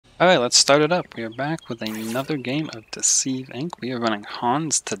Alright, let's start it up. We are back with another game of Deceive Inc. We are running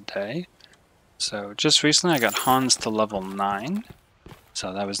Hans today. So just recently I got Hans to level 9.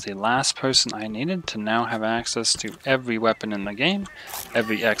 So that was the last person I needed to now have access to every weapon in the game,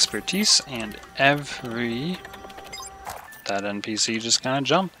 every expertise, and every... That NPC just kind of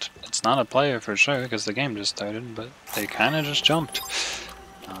jumped. It's not a player for sure because the game just started, but they kind of just jumped.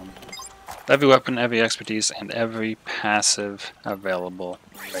 Every weapon, every expertise, and every passive available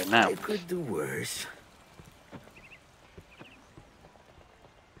right now. I could do worse.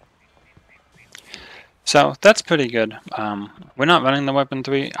 So that's pretty good. We're not running the weapon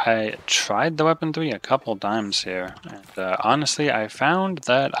 3. I tried the weapon 3 a couple times here, and honestly I found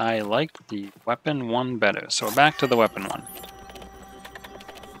that I liked the weapon 1 better. So we're back to the weapon 1.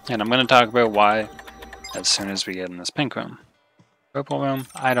 And I'm going to talk about why as soon as we get in this pink room. Purple room,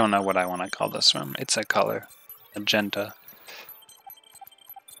 I don't know what I want to call this room. It's a color. Magenta.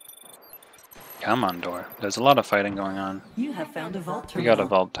 Come on, door. There's a lot of fighting going on. You have found a vault terminal. We got a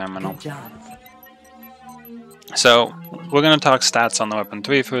vault terminal. Good job. So, we're going to talk stats on the weapon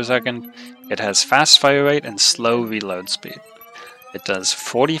 3 for a second. It has fast fire rate and slow reload speed. It does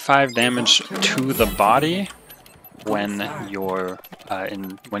 45 damage to the body when you're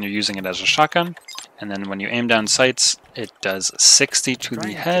using it as a shotgun. And then when you aim down sights, it does 60 to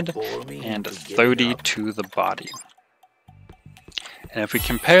the head and 30 to the body. And if we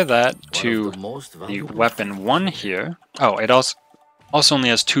compare that to the weapon 1 here, oh, it also only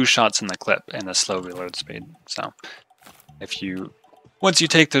has 2 shots in the clip and a slow reload speed. So once you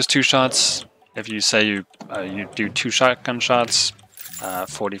take those 2 shots, if you say you do 2 shotgun shots,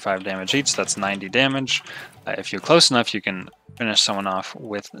 45 damage each, that's 90 damage. If you're close enough, you can finish someone off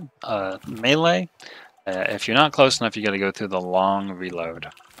with melee. If you're not close enough, you got to go through the long reload.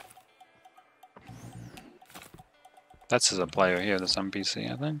 That's as a player here, this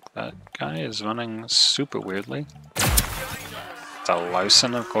NPC, I think. That guy is running super weirdly. It's a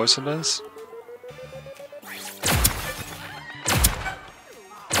Larson, of course it is.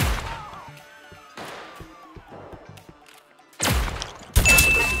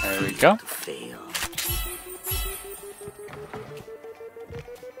 There we go.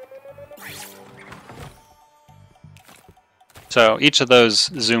 So each of those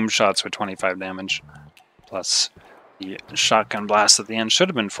zoom shots were 25 damage, plus the shotgun blast at the end should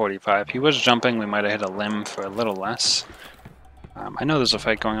have been 45. He was jumping, we might have hit a limb for a little less. I know there's a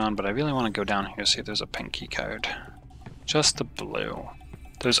fight going on, but I really want to go down here, see if there's a pink key card. Just the blue.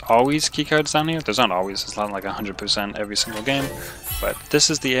 There's always key cards down here. There's not always, it's not like 100% every single game, but this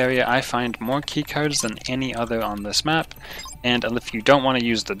is the area I find more key cards than any other on this map. And if you don't want to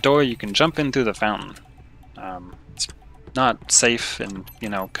use the door, you can jump in through the fountain. It's not safe and, you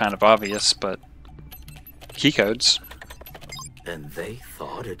know, kind of obvious, but key codes. And they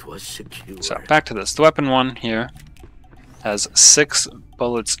thought it was secure. So back to this. The weapon 1 here has 6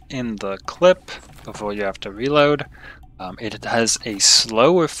 bullets in the clip before you have to reload. It has a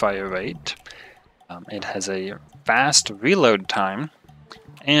slower fire rate. It has a fast reload time,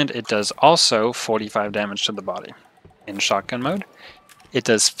 and it does also 45 damage to the body. In shotgun mode, it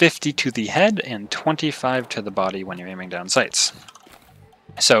does 50 to the head and 25 to the body when you're aiming down sights.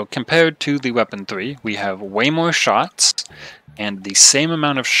 So compared to the weapon 3, we have way more shots and the same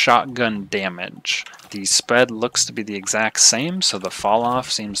amount of shotgun damage. The spread looks to be the exact same, so the fall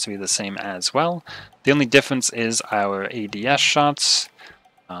off seems to be the same as well. The only difference is our ADS shots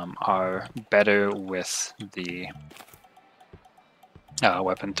are better with the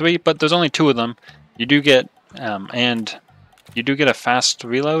weapon 3, but there's only 2 of them. You do get a fast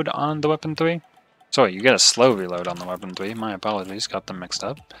reload on the weapon 3. Sorry, you get a slow reload on the weapon 3. My apologies, got them mixed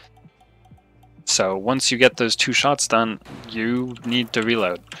up. So once you get those 2 shots done, you need to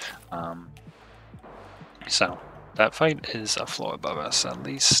reload. So that fight is a floor above us, at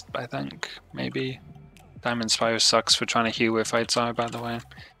least, I think. Maybe. Diamond Spire sucks for trying to hear where fights are, by the way.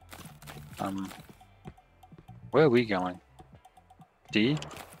 Where are we going? D?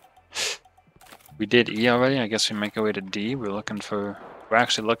 We did E already. I guess we make our way to D. We're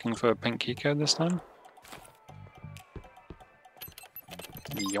actually looking for a pink keycard this time.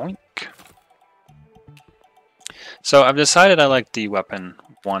 Yoink. So I've decided I like the weapon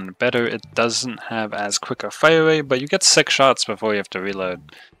 1 better. It doesn't have as quick a fire rate, but you get 6 shots before you have to reload.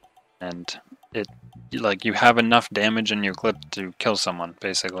 And you have enough damage in your clip to kill someone,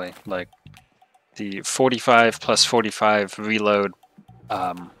 basically. Like, the 45 plus 45 reload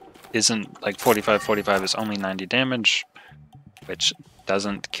isn't, like, 45 is only 90 damage, which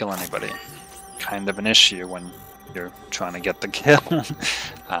doesn't kill anybody. Kind of an issue when you're trying to get the kill,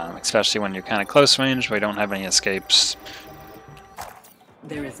 especially when you're kind of close range where you don't have any escapes.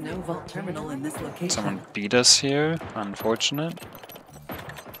 There is no vault terminal in this location. Someone beat us here. Unfortunate.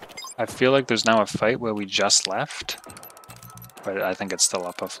 I feel like there's now a fight where we just left. But I think it's still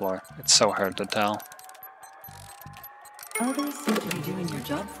upper floor. It's so hard to tell. Others seem to be doing your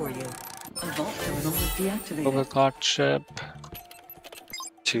job for you. A vault terminal was deactivated. Overclock chip.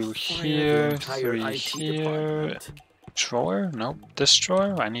 2 here, 3 here. Drawer? Nope. This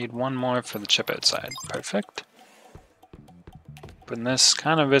drawer? I need 1 more for the chip outside. Perfect. Open this.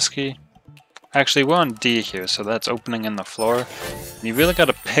 Kind of risky. Actually, we're on D here, so that's opening in the floor. You really got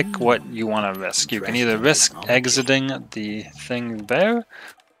to pick what you want to risk. You can either risk exiting the thing there,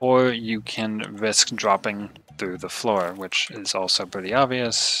 or you can risk dropping through the floor, which is also pretty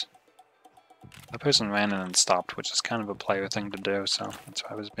obvious. The person ran in and stopped, which is kind of a player thing to do, so that's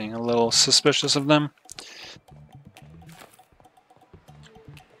why I was being a little suspicious of them.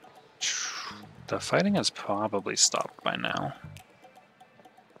 The fighting has probably stopped by now.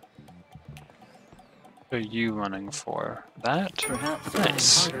 What are you running for? That? Perhaps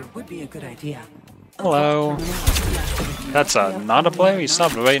nice. Would be a good idea. Hello. That's not a player? He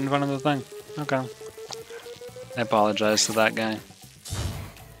stopped right in front of the thing. Okay. I apologize to that guy.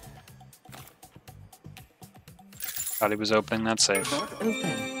 Thought he was opening that safe.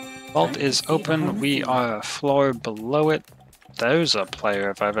 Vault is open. We are a floor below it. There's a player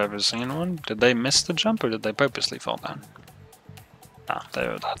if I've ever seen one. Did they miss the jump or did they purposely fall down? Ah,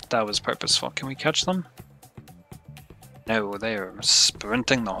 that was purposeful. Can we catch them? No, they are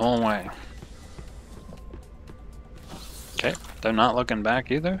sprinting the whole way. Okay, they're not looking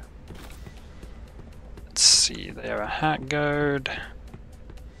back either. Let's see, they're a hat guard.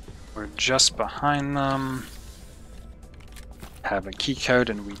 We're just behind them. Have a key code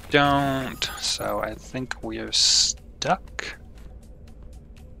and we don't, so I think we are stuck.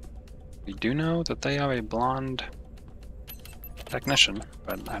 We do know that they are a blonde technician,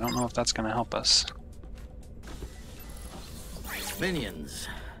 but I don't know if that's going to help us. Minions.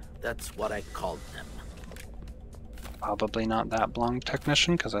 That's what I called them. Probably not that blonde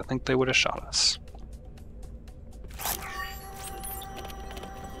technician, because I think they would have shot us.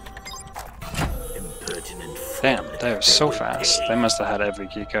 Impertinent. Damn, they're so fast. They must have had every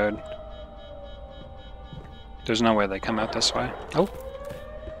key code. There's no way they come out this way. Oh.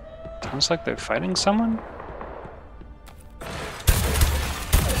 Sounds like they're fighting someone?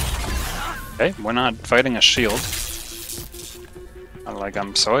 Okay, we're not fighting a shield. Like,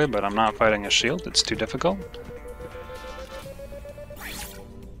 I'm sorry, but I'm not fighting a shield. It's too difficult.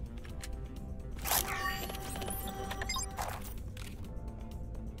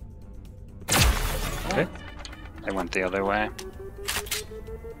 Okay. They went the other way.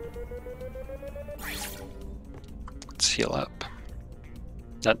 Let's heal up.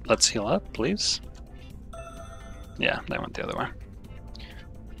 Let's heal up, please. Yeah, they went the other way.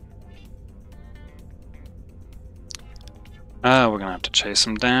 We're gonna have to chase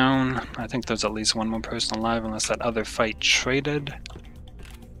them down. I think there's at least 1 more person alive unless that other fight traded.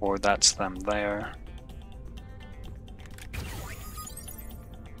 Or that's them there.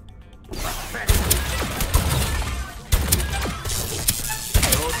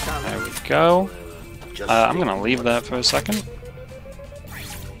 There we go. I'm gonna leave that for a second.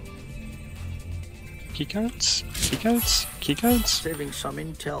 Keycards? Keycards? Keycards? Saving some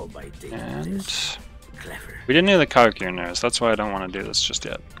intel by taking this. Clever. We didn't need the card nurse, that's why I don't want to do this just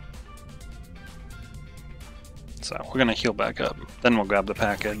yet. So we're gonna heal back up, then we'll grab the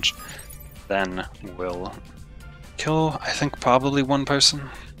package, then we'll kill, I think, probably 1 person.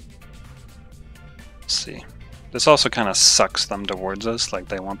 Let's see. This also kind of sucks them towards us, like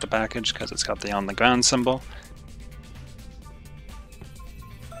they want the package because it's got the on the ground symbol.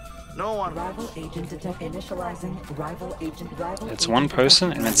 No one. Rival agent detect initializing. Rival agent. It's 1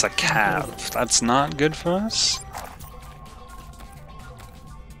 person and it's a cav. That's not good for us.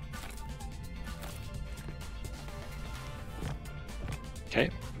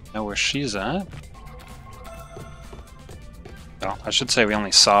 Okay, know where she's at. Oh, I should say we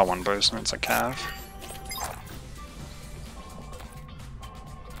only saw 1 person. It's a cav.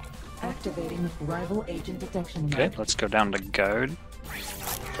 Activating rival agent detection mode. Okay, let's go down to guard.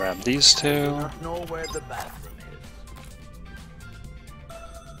 Grab these 2. Not know where the bathroom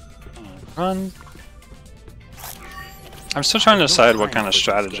is. Run. I'm still trying to decide what kind of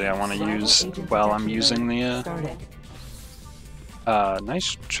strategy I want to use while I'm using the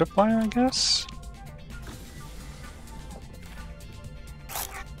nice tripwire, I guess.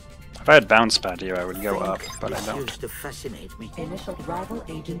 If I had bounce pad here, I would go up, but I don't. Used to fascinate me. Initial rival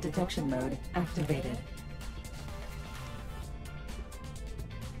agent detection mode activated.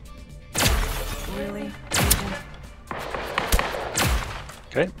 Really?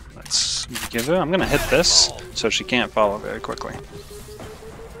 Okay, let's give her. I'm gonna hit this so she can't follow very quickly.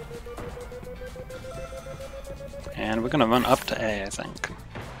 And we're gonna run up to A, I think.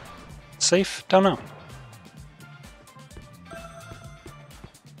 Safe? Don't know.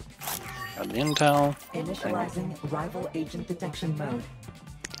 Got the intel. Initializing rival agent detection mode.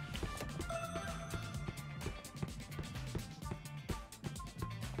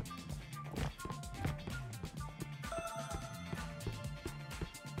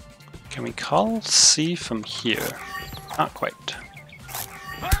 Can we call C from here? Not quite.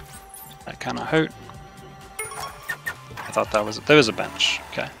 That kind of hurt. I thought that was there was a bench.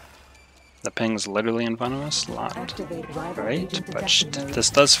 Okay. The ping's literally in front of us. Locked. Great, but this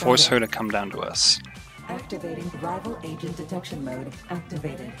does force her to come down to us. Activating rival agent detection mode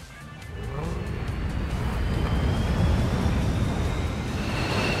activated.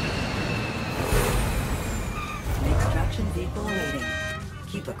 Extraction vehicle awaiting.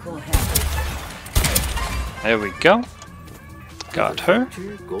 Keep a cool head. There we go. Got her.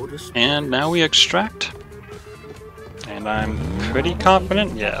 And now we extract. And I'm pretty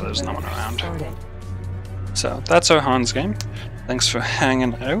confident. Yeah, there's no one around. So that's our Hans game. Thanks for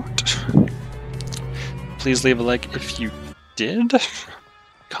hanging out. Please leave a like if you did.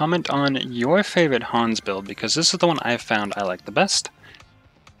 Comment on your favorite Hans build because this is the one I've found I like the best.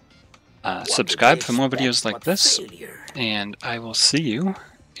 Subscribe for more videos like this. And I will see you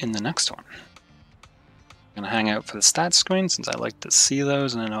in the next one. I'm going to hang out for the stats screen since I like to see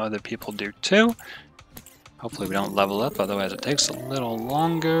those and I know other people do too. Hopefully we don't level up, otherwise it takes a little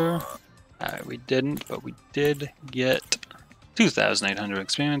longer. We didn't, but we did get 2,800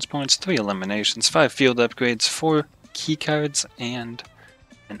 experience points, 3 eliminations, 5 field upgrades, 4 keycards, and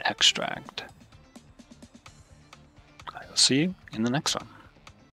an extract. I will see you in the next one.